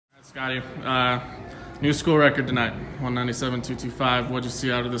Scotty, new school record tonight, 197.225. What'd you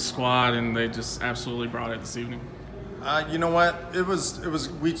see out of this squad? And they just absolutely brought it this evening. You know what?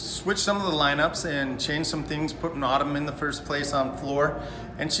 We switched some of the lineups and changed some things, putting Autumn in the first place on floor,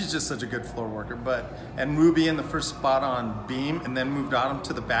 and she's just such a good floor worker. And Ruby in the first spot on beam, and then moved Autumn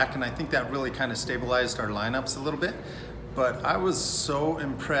to the back, and I think that really kind of stabilized our lineups a little bit. But I was so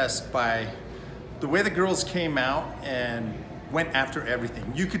impressed by the way the girls came out and went after everything.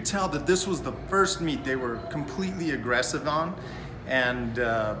 You could tell that this was the first meet they were completely aggressive on, and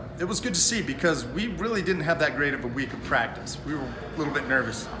it was good to see because we really didn't have that great of a week of practice. We were a little bit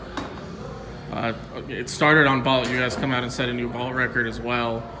nervous. It started on vault. You guys come out and set a new vault record as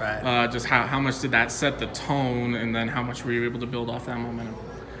well. Right. Just how much did that set the tone, and then how much were you able to build off that momentum?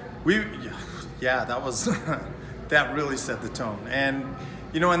 Yeah, that was that really set the tone. And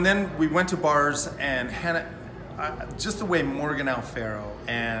and then we went to bars and had just the way Morgan Alfaro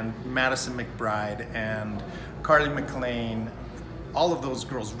and Madison McBride and Carly McLean, all of those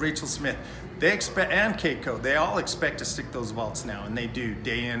girls, Rachel Smith, they expect, and Keiko, they all expect to stick those vaults now, and they do,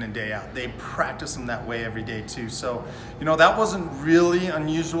 day in and day out. They practice them that way every day too. So, that wasn't really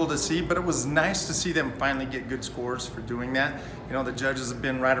unusual to see, but it was nice to see them finally get good scores for doing that. The judges have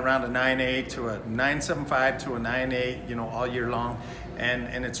been right around a 9.8 to a 9.75 to a 9.8, all year long.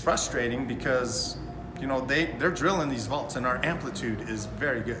 And it's frustrating because, they're drilling these vaults and our amplitude is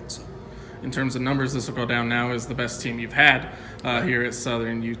very good. So. In terms of numbers, this will go down now as the best team you've had here at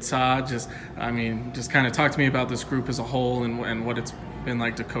Southern Utah. Just kind of talk to me about this group as a whole and what it's been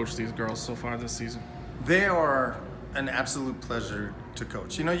like to coach these girls so far this season. They are an absolute pleasure to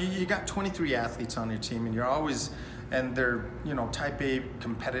coach. You got 23 athletes on your team, and you're always, and they're, type A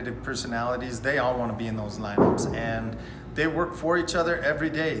competitive personalities. They all want to be in those lineups, and they work for each other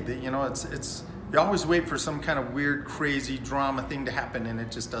every day. You always wait for some kind of weird, crazy drama thing to happen, and it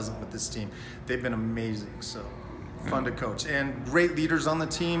just doesn't with this team. They've been amazing, so fun to coach. And great leaders on the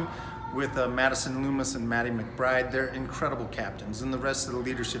team with Madison Loomis and Maddie McBride. They're incredible captains, and the rest of the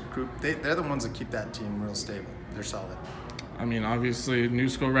leadership group, they're the ones that keep that team real stable. They're solid. Obviously, new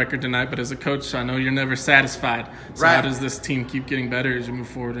school record tonight, but as a coach, I know you're never satisfied. So right. How does this team keep getting better as you move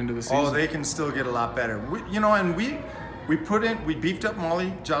forward into the season? Oh, they can still get a lot better. We beefed up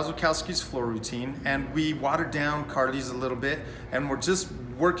Molly Jazukowski's floor routine, and we watered down Carly's a little bit, and we're just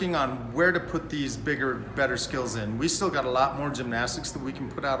working on where to put these bigger, better skills in. We still got a lot more gymnastics that we can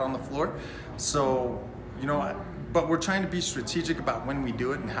put out on the floor. So, but we're trying to be strategic about when we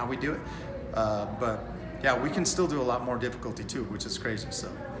do it and how we do it. But yeah, we can still do a lot more difficulty too, which is crazy. So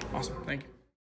awesome. Thank you.